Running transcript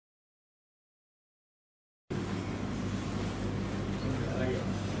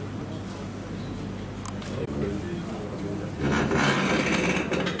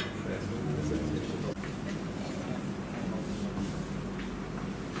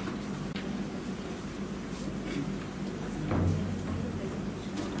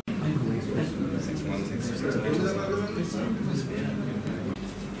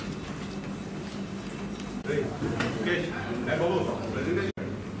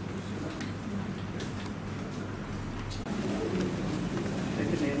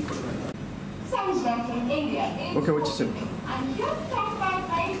Okay, what you said.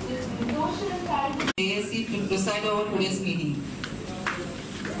 ASC to preside over today's meeting.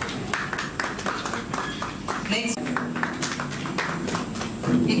 Next,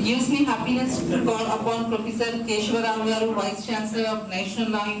 it gives me happiness to call upon Professor Keshwarao Garu, Vice Chancellor of National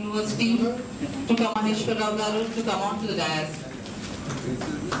Law University, to come on to come on to the dais.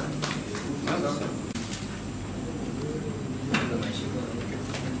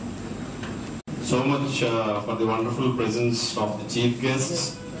 So much for the wonderful presence of the chief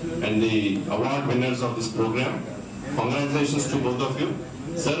guests and the award winners of this program. Congratulations to both of you.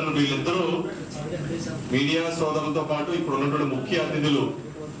 Sir, వీళ్ళిద్దరూ media సోదరులతో పాటు ఇప్పుడు ఉన్నటువంటి ముఖ్య అతిథులు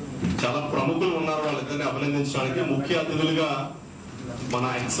చాలా ప్రముఖులు ఉన్నారు. వాళ్ళిద్దరిని అభినందించడానికి ముఖ్య అతిథులుగా మన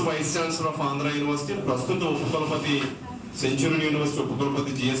ex vice chancellor of Andhra university, ప్రస్తుత ఉపకులపతి సెంచురీ యూనివర్సిటీ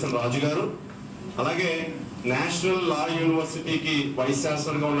ఉపకులపతి జిఎస్ఎన్ రాజు గారు, అలాగే నేషనల్ లా యూనివర్సిటీకి వైస్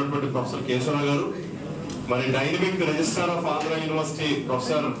ఛాన్సలర్ గా ఉన్నటువంటి ప్రొఫెసర్ కేశవరావు గారు, మరి dynamic registrar of Andhra university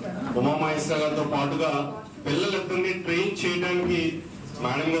professor Umamaheshwara గారితో పాటుగా పిల్లలిద్దరిని ట్రైన్ చేయడానికి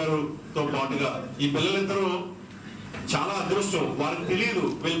మేడం గారుతో పాటుగా ఈ పిల్లలిద్దరూ చాలా అదృష్టం. వారికి తెలియదు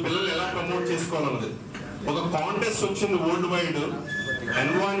వీళ్ళ పిల్లలు ఎలా ప్రమోట్ చేసుకోవాలన్నది. ఒక కాంటెస్ట్ వచ్చింది వరల్డ్ వైడ్,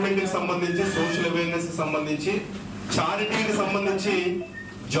 ఎన్వైరన్మెంట్ కి సంబంధించి, సోషల్ అవేర్నెస్ కి సంబంధించి, చారిటీకి సంబంధించి.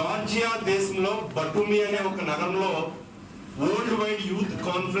 జార్జియా దేశంలో బటుమి అనే ఒక నగరంలో వరల్డ్ వైడ్ యూత్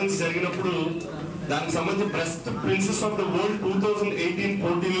కాన్ఫరెన్స్ జరిగినప్పుడు దానికి సంబంధించి best princess of the world 2018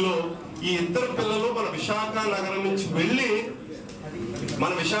 పోటీల్లో ఈ ఇద్దరు పిల్లలు మన విశాఖ నగరం నుంచి వెళ్ళి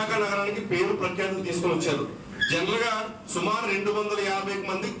మన విశాఖ నగరానికి పేరు ప్రఖ్యాతులు తీసుకొని వచ్చారు. జనరల్ గా సుమారు 250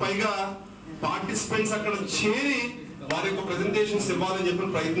 మందికి పైగా పార్టిసిపెంట్స్ అక్కడ చేరి వారి యొక్క ప్రెజెంటేషన్స్ ఇవ్వాలని చెప్పిన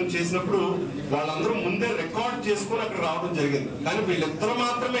ప్రయత్నం చేసినప్పుడు వాళ్ళందరూ ముందే రికార్డ్ చేసుకుని అక్కడ రావడం జరిగింది. కానీ వీళ్ళిద్దరు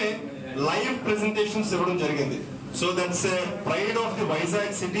మాత్రమే లైవ్ ప్రెజెంటేషన్స్ ఇవ్వడం జరిగింది. So that's a pride of the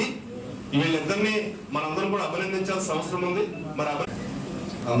Vizag city. వీళ్ళిద్దరిని మనందరం కూడా అభినందించాల్సిన అవసరం ఉంది. మరి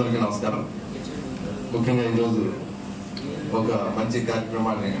అందరికీ నమస్కారం. ముఖ్యంగా ఈరోజు ఒక మంచి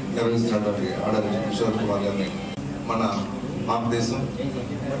కార్యక్రమాన్ని నిర్వహిస్తున్నటువంటి ఆర్డర్ కిషోర్ కుమార్ గారిని మన భారతదేశం,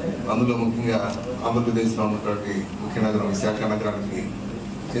 అందులో ముఖ్యంగా ఆంధ్రప్రదేశ్లో ఉన్నటువంటి ముఖ్య నగరం విశాఖ నగరానికి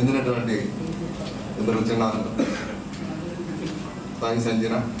చెందినటువంటి ఇద్దరు చిన్నారులు, సాయి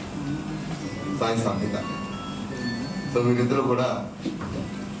సంజన, సాయి సంహిత. సో వీరిద్దరూ కూడా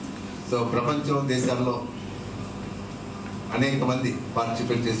ప్రపంచం దేశాల్లో అనేక మంది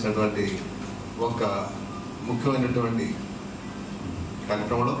పార్టిసిపేట్ చేసినటువంటి ఒక ముఖ్యమైనటువంటి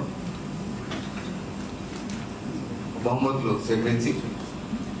కార్యక్రమంలో బహుమతులు స్వీకరించి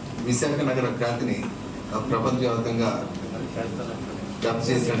విశాఖ నగర ఖ్యాతిని ప్రపంచవ్యాప్తంగా వ్యాప్తి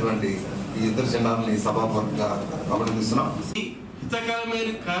చేసినటువంటి ఈ ఇద్దరు చిన్నారుల్ని సభాపూర్వకంగా అభినందిస్తున్నాం. హితకరమైన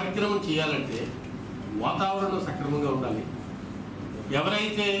కార్యక్రమం చేయాలంటే వాతావరణం సక్రమంగా ఉండాలి.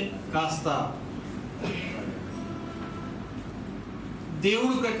 ఎవరైతే కాస్త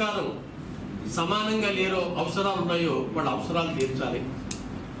దేవుడి ప్రకారం సమానంగా లేరో, అవసరాలు ఉన్నాయో వాళ్ళ అవసరాలు తీర్చాలి,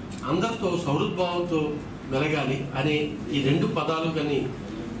 అందరితో సౌహృద్భావంతో మెలగాలి అనే ఈ రెండు పదాలు కానీ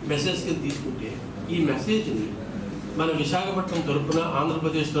మెసేజ్ కింద తీసుకుంటే, ఈ మెసేజ్ని మన విశాఖపట్నం తరపున,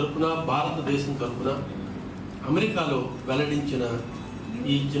 ఆంధ్రప్రదేశ్ తరపున, భారతదేశం తరపున అమెరికాలో వెల్లడించిన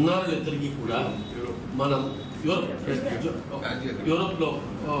ఈ చిన్నారులిద్దరికీ కూడా మనం యూరోప్లో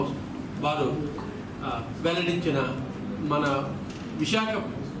వారు వెల్లడించిన మన విశాఖ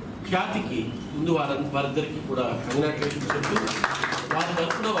ఖ్యాతికి ముందు వారిద్దరికి కూడా కంగ్రాచులేషన్స్ చెప్తూ, వారి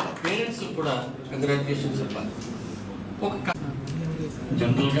తరఫున వారి పేరెంట్స్ కూడా కంగ్రాచులేషన్స్ చెప్పాలి.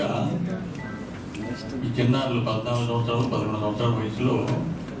 జనరల్గా ఈ చిన్నారులు 14 సంవత్సరాలు 11 సంవత్సరాల వయసులో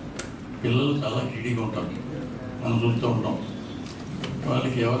పిల్లలు చాలా కిడిగా ఉంటారు, మనం చూస్తూ ఉంటాం.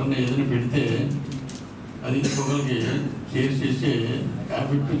 వాళ్ళకి ఎవరైనా ఏదైనా పెడితే అది ఇంకొకరికి షేర్ చేసే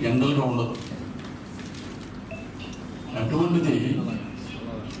హ్యాబిట్ జనరల్గా ఉండదు. అటువంటిది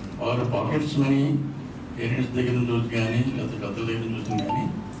వారు పాకెట్స్ మనీ పేరెంట్స్ దగ్గర నుంచి చూసి కానీ లేదా పెద్దల దగ్గర నుంచి చూసి కానీ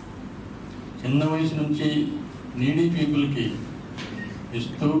చిన్న వయసు నుంచి నీడీ పీపుల్కి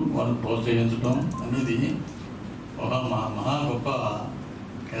ఇస్తూ వాళ్ళు ప్రోత్సహించడం అనేది ఒక మహా గొప్ప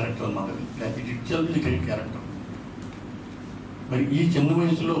క్యారెక్టర్ అన్నమాట. It itself the great character. మరి ఈ చిన్న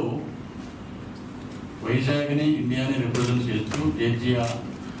వయసులో వైజాగ్ని, ఇండియాని రిప్రజెంట్ చేస్తూ జార్జియా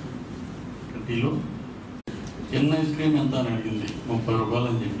కంట్రీలో చిన్న ఐస్ క్రీమ్ ఎంత అని అడిగింది. 30 రూపాయలు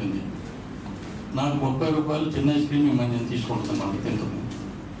అని చెప్పింది. నాకు 30 రూపాయలు చిన్న ఐస్ క్రీమ్ ఇమ్మని నేను తీసుకుంటాను, మనకి తింటుంది.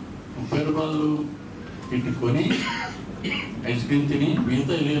 30 రూపాయలు పెట్టుకొని ఐస్ క్రీమ్ తిని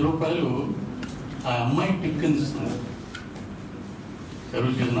మిగతా 20 రూపాయలు ఆ అమ్మాయి టిప్ కింద ఇస్తుంది,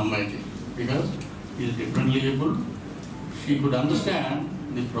 సర్వ్ చేసిన అమ్మాయికి. Because is differently able, she could understand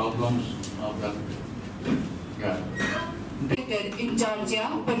the problems of that. Yeah. In Georgia,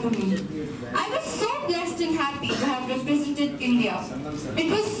 Batumi. I was so blessed and happy to have represented India.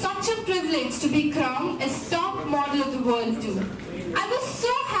 It was such a privilege to be crowned as top model of the world too. I was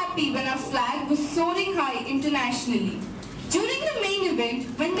so happy when our flag was soaring high internationally. During the main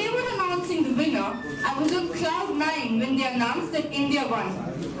event, when they were announcing the winner, I was on cloud 9 when they announced that India won.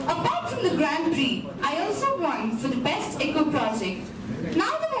 Apart from the Grand Prix, I also won for the Best Eco Project.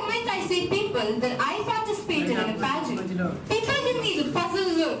 Now the moment I say people that I participated in a pageant, people give me the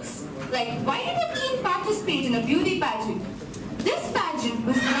puzzled looks, like why did a teen participate in a beauty pageant? This pageant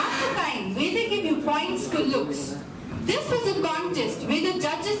was not the kind where they give you points for looks. This was a contest where the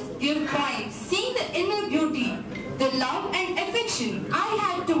judges give points, seeing the inner beauty, the love and affection I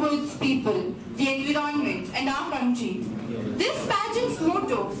had towards people, the environment and our country. This pageant's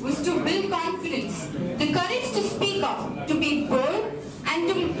motto was to build confidence, the courage to speak up, to be bold and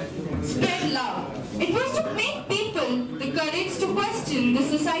to spread love. It was to make people the courage to question the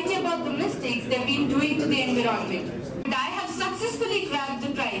society about the mistakes they've been doing to the environment. And I have successfully grabbed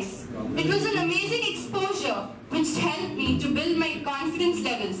the prize. It was an amazing exposure which helped me to build my confidence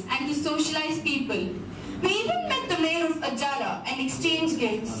levels and to socialize people. We even met the mayor of Ajara and exchanged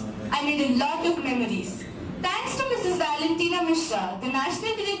gifts. I made a lot of memories. Thanks to Mrs. Valentina Mishra, the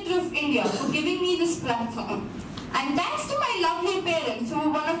National Director of India, for giving me this platform. And thanks to my lovely parents who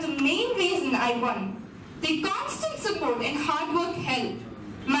were one of the main reasons I won. Their constant support and hard work helped.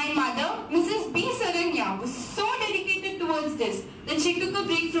 My mother, Mrs. B. Saranya, was so dedicated towards this that she took a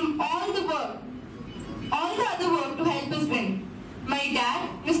break from all the other work to help us win. My dad,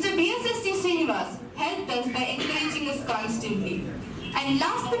 Mr. B.S.S.T. Srinivas, helped us by encouraging us constantly. And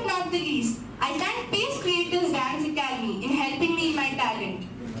last but not the least, I thank Pace Creators Dance Academy in helping me in my talent.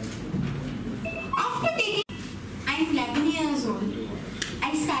 After taking I'm 11 years old.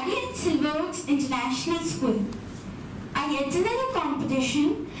 I study at Silveroaks International School. I attended a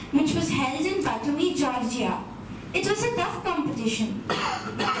competition which was held in Batumi, Georgia. It was a tough competition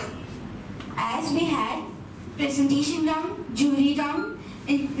as we had presentation round, jury round,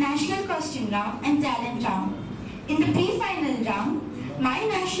 national costume round and talent round. In the pre-final round, my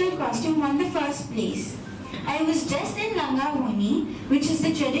national costume won the first place. I was dressed in Langa Voni, which is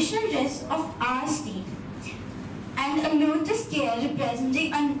the traditional dress of our state, and a lotus scale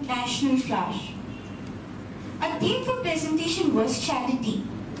representing a national flash. A theme for presentation was charity.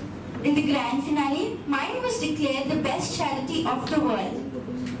 In the grand finale, mine was declared the best charity of the world.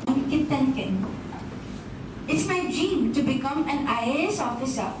 It's my dream to become an IAS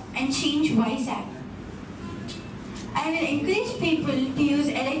officer and change Vizag. I will encourage people to use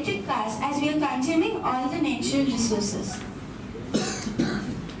electric cars as we are consuming all the natural resources.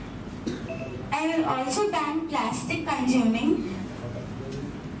 I will also ban plastic consuming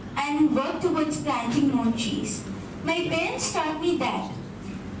and work towards planting more trees. My parents taught me that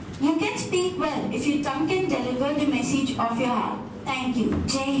you can speak well if your tongue can deliver the message of your heart. Thank you.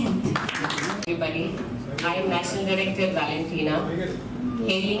 Jai Hind. Everybody, I am National Director Valentina,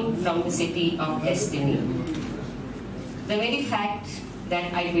 hailing from the city of Destiny. The very fact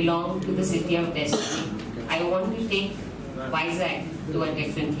that I belong to the city of Destiny, I want to take Vizag to a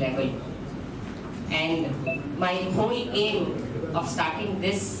different level. And my whole aim of starting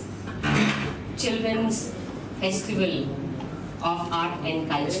this children's festival of art and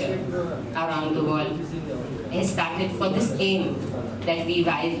culture around the world has started for this aim that we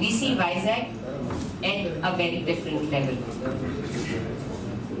see Vizag at a very different level.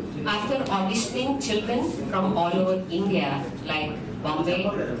 After auditioning children from all over India like Bombay,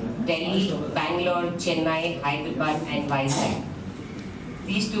 Delhi, Bangalore, Chennai, Hyderabad and Vizag,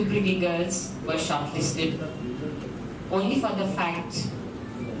 these two pretty girls were shortlisted only for the fact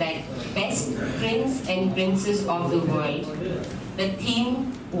that Best Prince and Princess of the World, the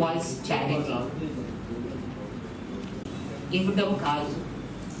theme was charity. Ivudam kaadu.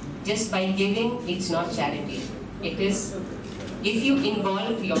 Just by giving, it's not charity. It is, if you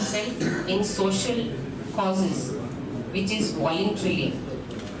involve yourself in social causes, which is voluntarily,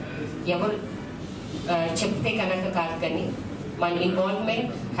 chepte kanaka kaadu kani, my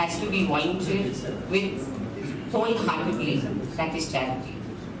involvement has to be voluntary with wholeheartedly. That is charity.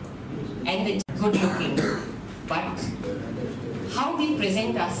 And the good looking. But how we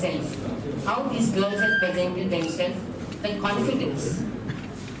present ourselves, how these girls have presented themselves, the confidence.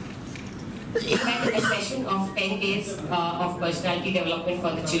 We had a session of 10 days of personality development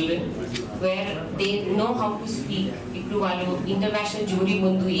for the children, where they know how to speak. Ippudu vallu international jury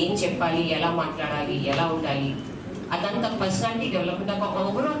mundu em cheppali, ela maatladali, ela undali. Adanta personality development,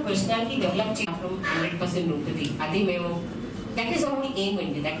 overall personality development from 100% ఉంటుంది. అది మేము that is the whole aim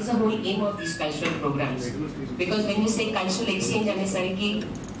అండి. That is the whole aim of these cultural programs. Because when you say cultural exchange అనేసరికి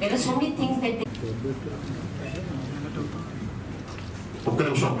there are so many things that ఒక్క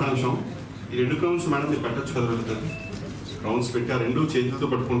నిమిషం ఈ 2 crowns madam మీరు పెట్టచ్చు కదా వెళ్తారు క్రౌన్స్ పెట్టి ఆ 2 చేతులతో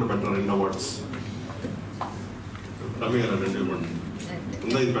పట్టుకుంటూ పెట్టారు 2 అవార్డ్స్ రవి గారు 2 ఇవ్వండి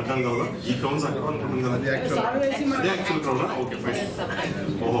ఉందా ఇది పెట్టాను కదా ఈ క్రౌన్స్ అక్కడ అనుకుంటుంది కదా అదే యాక్చువల్ క్రౌన్ ఓకే ఫైన్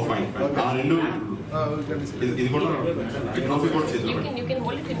ఓహో ఫైన్ ఆ 2 ఇది కూడా ఈ ట్రోఫీ కూడా చేతులు you can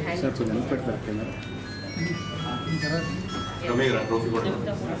hold it in hand. Ravi గారు ట్రోఫీ కూడా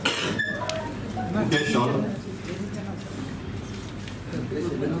okay shawl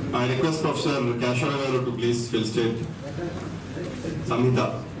I request Professor Keshwara Garu to please felicitate Samhita.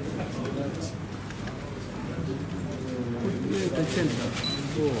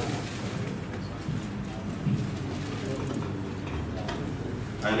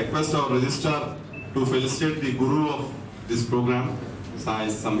 I request our registrar to felicitate the guru of this program, Sai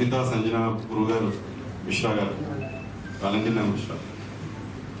Samhita Sanjana Guru Garu Mishra Garu, Valentina Mishra.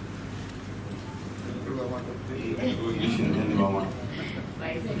 English Indian Bama.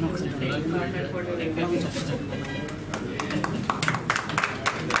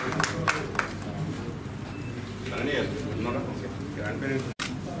 Grandparents.